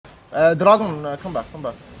Dragon, come back, come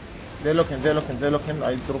back. They're looking.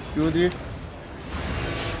 I drop Judy.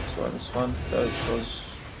 This one. That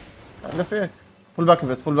was. The fake. Pull back a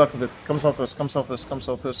bit. Come southwest.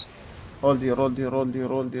 Hold here.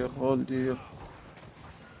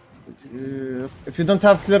 If you don't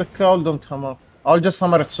have clear call, don't hammer. I'll just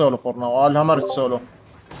hammer it solo for now. I'll hammer it solo.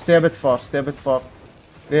 Stay a bit far.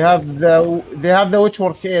 They have the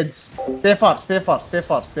witchwork aids. Stay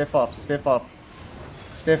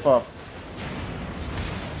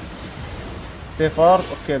far.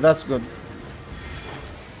 Okay, that's good.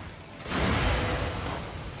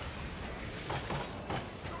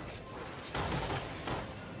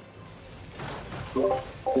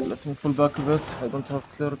 Let me pull back a bit. I don't have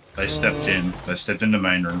clear. I stepped in the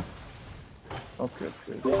main room. Okay.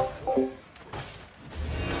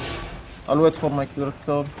 I'll wait for my clear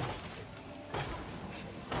call.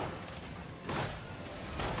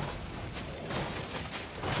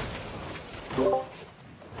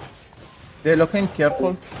 They're looking.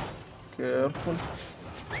 Careful.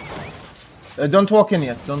 Don't walk in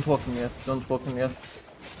yet.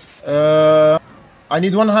 I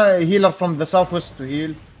need one healer from the southwest to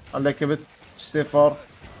heal. I'll like a bit. Stay far.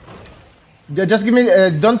 Just give me.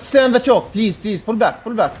 Don't stay on the choke, please. Pull back,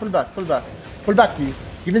 please.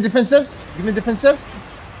 Give me defensives.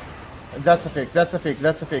 That's a fake.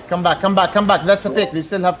 Come back. That's a fake. They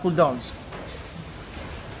still have cooldowns.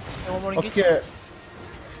 Okay.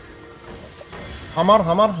 Hammer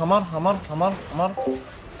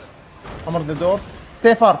the door.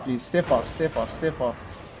 Stay far, please. Stay far.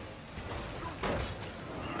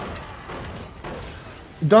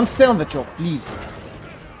 Don't stay on the choke, please.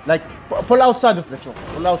 Like, pull outside of the choke.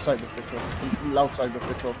 Pull outside of the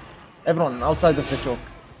choke. Everyone outside of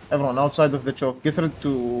the choke. Get ready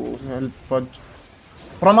to help Fudge.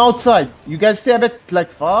 From outside. You guys stay a bit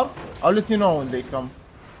like far. I'll let you know when they come.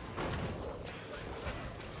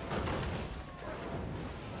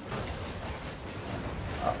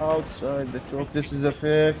 Outside the choke. This is a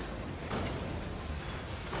fake.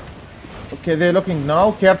 Okay, they're looking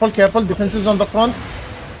now. Careful. Defenses on the front.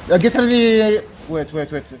 Get ready. Wait.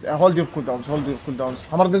 Hold your cooldowns.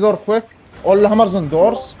 Hammer the door quick. All hammers on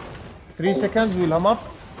doors. 3 seconds, we'll hammer.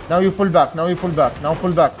 Now you pull back. Pull back.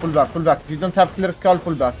 If you don't have clear call,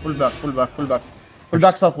 pull back. Pull back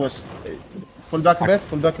southwest. Pull back a bit.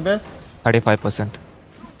 35%.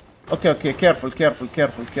 Okay. Careful.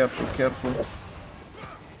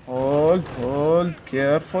 Hold.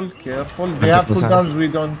 Careful. They have cooldowns, we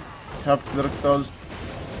don't have clear calls.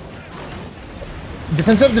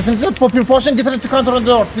 Defensive, pop your potion, get ready to counter on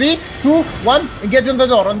the door. 3, 2, 1, engage on the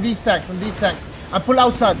door, on these tanks. And pull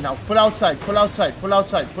outside now. Pull outside.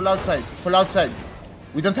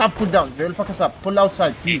 We don't have cooldowns, they will fuck us up. Pull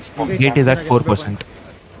outside, please. Gate is at 4%.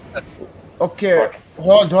 Okay,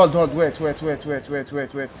 hold. Wait.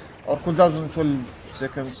 Our cooldowns in 12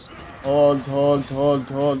 seconds. Hold.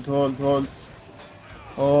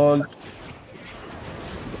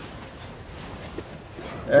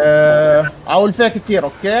 I will fake it here,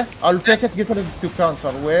 okay? I will fake it, get ready to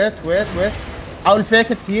counter. Wait. I will fake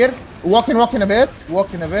it here. Walking a bit.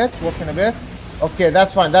 Okay,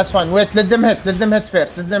 that's fine. Wait, let them hit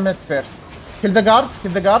first. Kill the guards,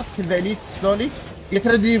 kill the elites slowly. Get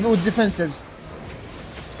ready with defensives.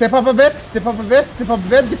 Step up a bit.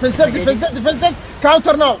 Defensive.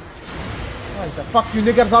 Counter now. What the fuck, you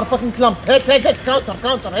niggers are fucking clump. Hit. Counter.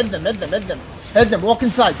 Hit them. Walk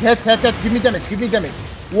inside. Hit. Give me damage.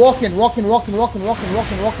 Walking. Rap them.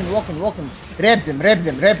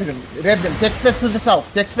 Take space to the south.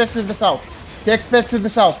 Space on the south.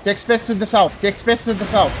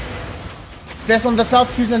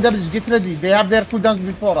 Qs and Ws. Get ready. They have their cooldowns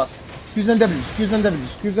before us. Qs and Ws.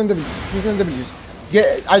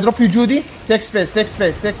 I drop you, Judy. Take space.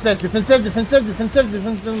 Defensive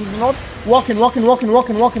north. Walking. How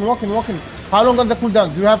long are the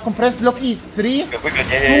cooldowns? Do you have compressed? Look east. 3, 2,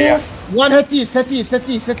 1. Hit east.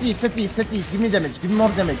 Give me damage. Give me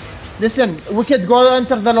more damage. Listen, Wicked, go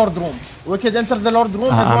enter the Lord room.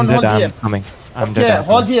 I'm dead, I'm coming. Okay,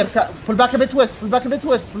 hold here. Pull back a bit west.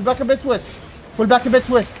 West.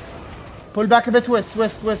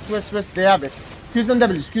 They have it. Qs and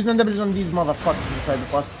Ws on these motherfuckers inside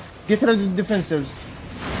of us. Get ready to defensives.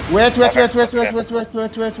 Wait.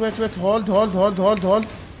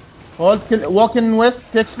 Hold. Walk in west.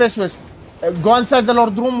 Take space west. Go inside the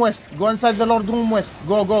Lord room west. Go.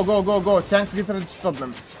 Tanks, get ready to stop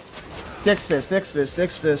them. Take space.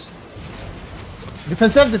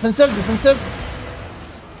 Defensive.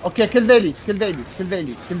 Okay, kill the elites.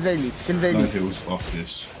 Fuck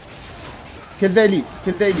this. Kill the elites.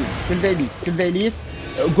 Kill the elites. Kill the elites. Kill the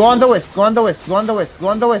elites. Go on the west. Go on the west. Go on the west. Go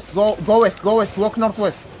on the west. Go west. Go west. Walk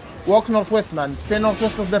northwest. Walk northwest, man. Stay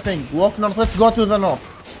northwest of the thing. Walk northwest. Go to the north.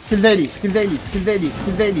 Kill the elites. Kill the elites. Kill the elites.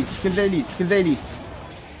 Kill the elites. Kill the elites. Kill the elites.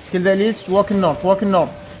 Kill the elites. Walk in north. Walk in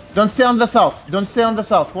north. Don't stay on the south. Don't stay on the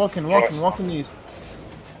south. Walk in. Walk in. Walk in east.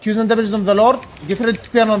 Q's and W's on the Lord. Get ready to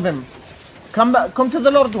turn on them. Come back. Come to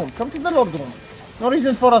the Lord room. Come to the Lord room. No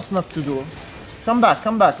reason for us not to do. Come back.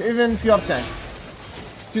 Come back. Even if you are tank.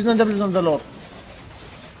 Q's and W's on the Lord.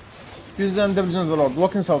 Q's and W's on the Lord.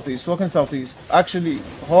 Walk in southeast. Walk in southeast. Actually,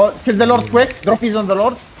 kill the Lord quick. Drop E's on the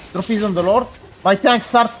Lord. Drop E's on the Lord. My tanks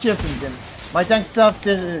start chasing them. My tanks start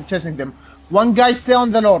chasing them. One guy stay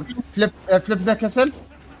on the Lord. Flip the castle.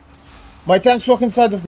 My tanks walk inside of